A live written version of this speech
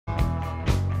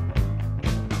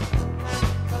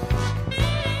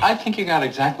I think you got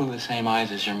exactly the same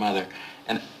eyes as your mother.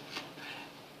 And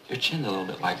your chin's a little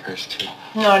bit like hers, too.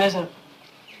 No, it isn't.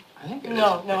 I think it is.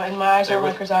 No, and my eyes aren't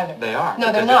like hers either. They are.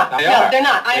 No, they're not. They're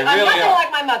not. I'm really nothing are.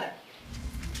 like my mother.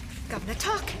 Governor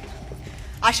Tarkin,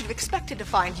 I should have expected to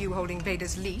find you holding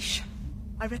Vader's leash.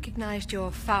 I recognized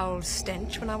your foul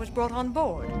stench when I was brought on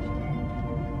board.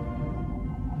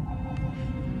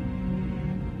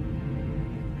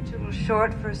 Too little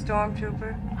short for a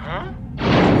stormtrooper. Huh?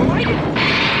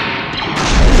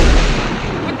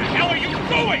 What the hell are you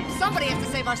doing? Somebody has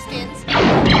to save our skins.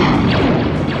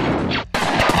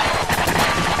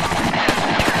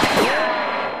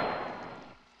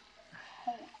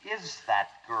 Who is that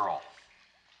girl?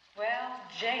 Well,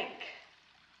 Jake,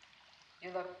 you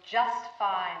look just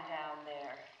fine down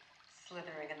there,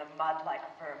 slithering in the mud like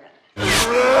vermin.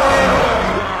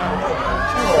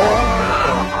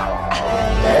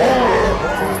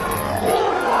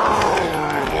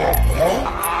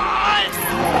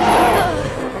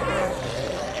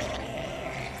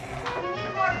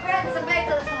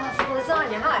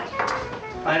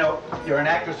 I know. You're an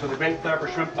actress with a great flair for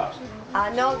shrimp puffs.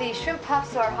 No, the shrimp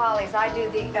puffs are Holly's. I do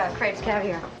the crepes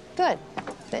caviar. Good.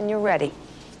 Then you're ready.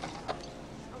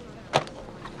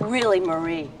 Really,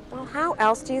 Marie? Well, how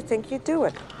else do you think you do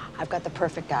it? I've got the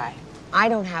perfect guy. I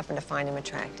don't happen to find him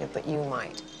attractive, but you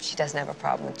might. She doesn't have a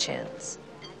problem with chins.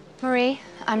 Marie,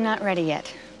 I'm not ready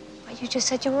yet. Well, you just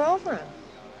said you were over him.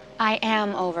 I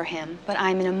am over him, but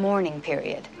I'm in a mourning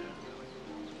period.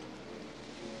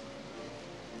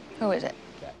 Who is it?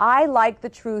 I like the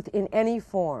truth in any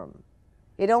form.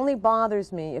 It only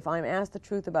bothers me if I'm asked the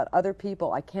truth about other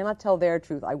people. I cannot tell their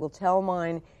truth. I will tell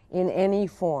mine in any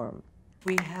form.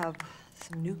 We have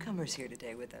some newcomers here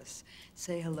today with us.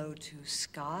 Say hello to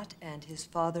Scott and his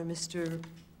father, Mr.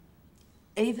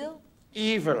 Avil?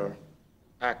 Evil,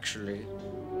 actually.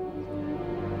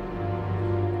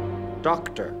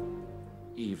 Dr.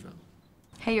 Evil.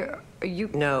 Hey, are you...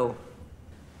 No.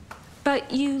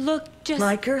 But you look just...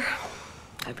 Like her?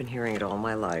 I've been hearing it all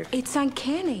my life. It's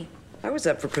uncanny. I was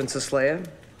up for Princess Leia.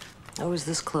 I was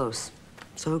this close.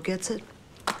 So who gets it?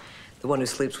 The one who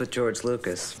sleeps with George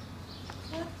Lucas.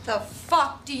 What the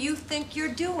fuck do you think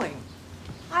you're doing?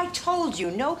 I told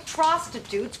you, no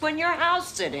prostitutes when you're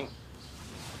house sitting.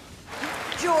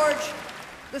 George,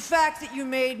 the fact that you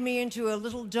made me into a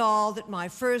little doll that my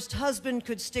first husband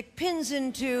could stick pins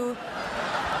into,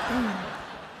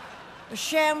 a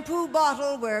shampoo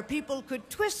bottle where people could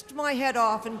twist my head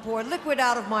off and pour liquid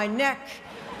out of my neck,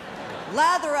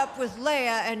 lather up with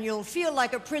Leia and you'll feel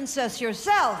like a princess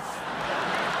yourself.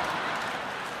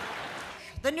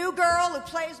 The new girl who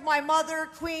plays my mother,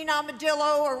 Queen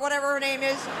Armadillo, or whatever her name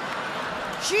is,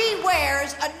 she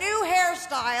wears a new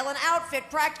hairstyle and outfit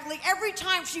practically every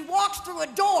time she walks through a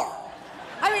door.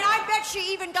 I mean, I bet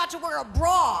she even got to wear a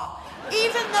bra,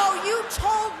 even though you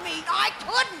told me I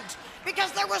couldn't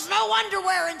because there was no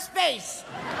underwear in space.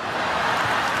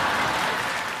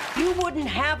 You wouldn't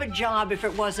have a job if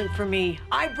it wasn't for me.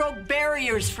 I broke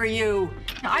barriers for you.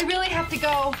 I really have to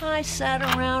go. I sat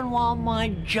around while my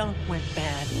junk went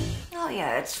bad. Oh,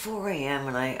 yeah, it's 4 a.m.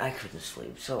 and I couldn't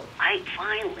sleep, so I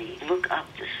finally look up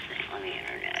this thing on the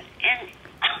internet, and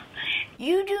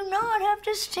you do not have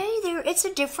to stay there. It's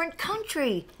a different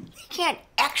country. They can't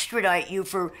extradite you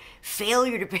for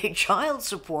failure to pay child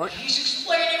support. He's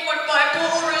explaining what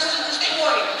bipolar is to this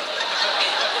point.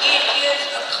 It is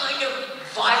a kind of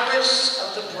virus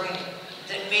of the brain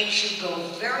that makes you go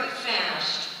very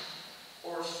fast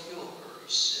or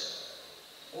furious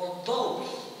or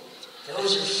both.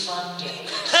 Those are fun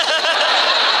days.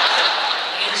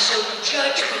 And so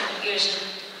judgment isn't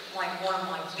like one of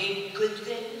my big good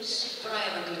things, but I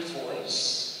have a good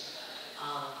voice.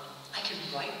 I can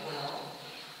write well.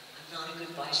 I'm not a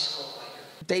good bicycle rider.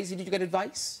 Daisy, did you get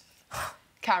advice?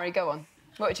 Carrie, go on.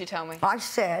 What did you tell me? I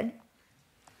said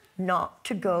not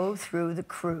to go through the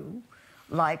crew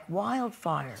like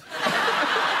wildfire.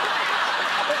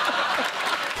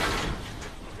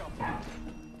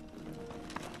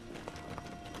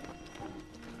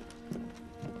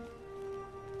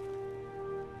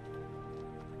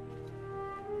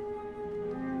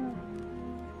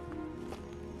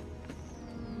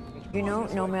 You know,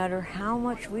 no matter how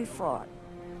much we fought,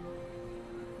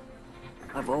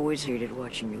 I've always hated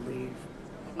watching you leave.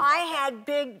 I had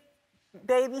big,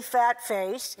 baby fat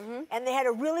face, and they had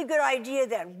a really good idea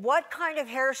then. What kind of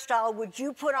hairstyle would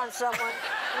you put on someone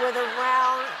with a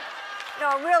round...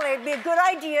 No, really, it'd be a good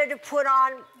idea to put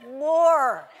on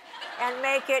more and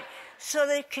make it so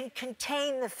that it can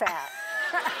contain the fat.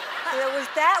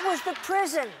 That was the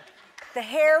prison. The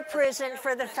hair prison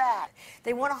for the fat.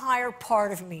 They want to hire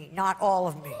part of me, not all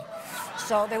of me.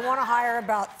 So they want to hire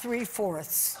about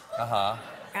 3/4. Uh-huh.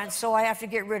 And so I have to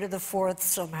get rid of the 4th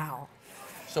somehow.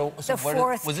 So The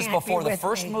fourth was this can't before be the with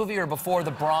first me. movie or before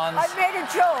the bronze? I made a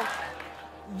joke.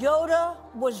 Yoda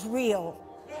was real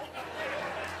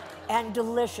and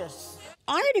delicious.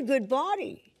 I had a good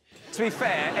body. To be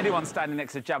fair, anyone standing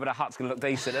next to Jabba the Hutt's going to look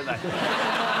decent, aren't they?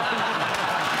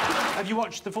 Have you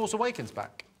watched The Force Awakens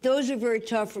back? Those are very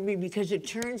tough for me because it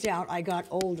turns out I got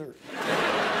older.